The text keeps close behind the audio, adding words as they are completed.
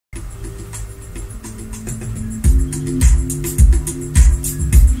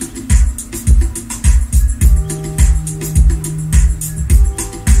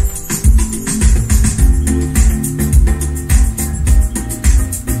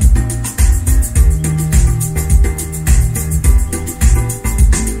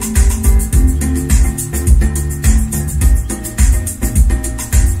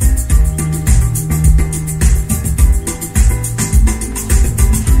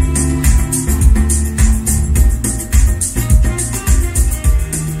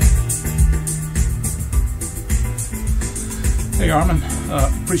Hey Armin,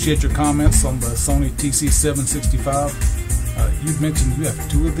 appreciate your comments on the Sony TC-765. You mentioned you have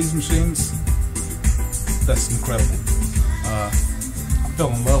 2 of these machines. That's incredible. I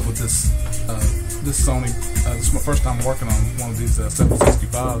fell in love with this Sony. This is my first time working on one of these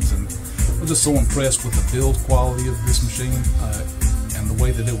 765s, and I was just so impressed with the build quality of this machine and the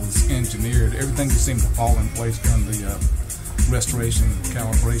way that it was engineered. Everything just seemed to fall in place during the restoration and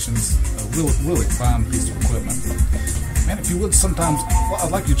calibrations. Really fine piece of equipment. Man, if you would sometimes,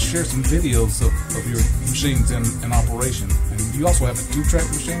 I'd like you to share some videos of your machines in operation. And you also have a 2-track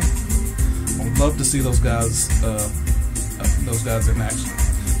machine. I would love to see those guys in action.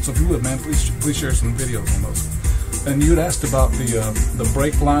 So if you would, man, please share some videos on those. And you had asked about the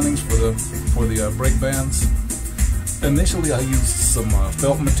brake linings for the brake bands. Initially, I used some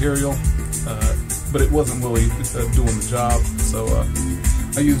felt material, but it wasn't really doing the job. So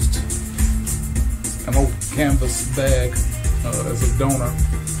I used an old canvas bag as a donor.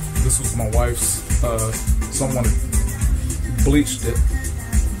 This was my wife's. Someone had bleached it,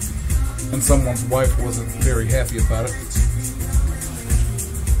 and someone's wife wasn't very happy about it.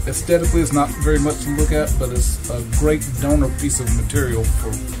 Aesthetically, it's not very much to look at, but it's a great donor piece of material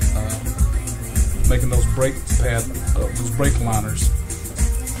for making those brake liners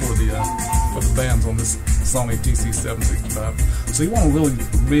for the bands on this Sony TC-765. So you want a really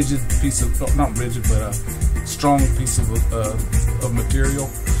rigid piece of, not rigid, but a strong piece of material,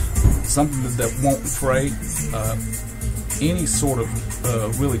 something that won't fray. Any sort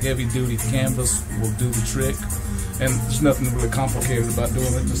of really heavy-duty canvas will do the trick, and there's nothing really complicated about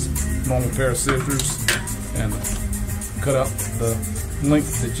doing it. Just a normal pair of scissors and cut out the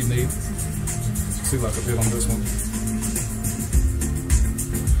length that you need. See, like I did on this one.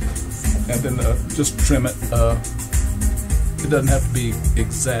 And then just trim it. It doesn't have to be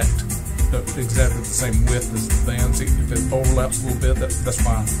exactly the same width as the bands. If it overlaps a little bit, that's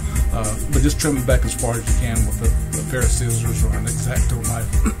fine. But just trim it back as far as you can with a pair of scissors or an X-Acto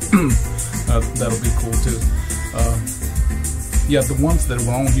knife. That'll be cool too. Yeah, the ones that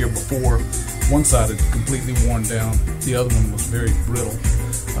were on here before, one side had completely worn down. The other one was very brittle.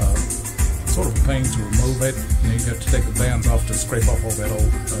 Sort of a pain to remove it. You have to take the bands off to scrape off all that old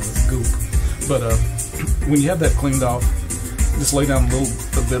goop. But when you have that cleaned off, just lay down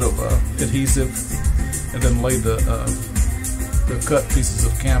a bit of adhesive, and then lay the cut pieces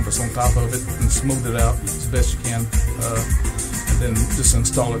of canvas on top of it and smooth it out as best you can, and then just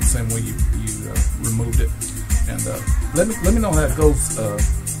install it the same way you removed it. And let me know how it goes,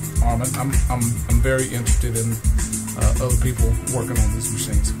 Armin. I'm very interested in other people working on these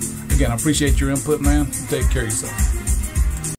machines. Again, I appreciate your input, man. Take care of yourself.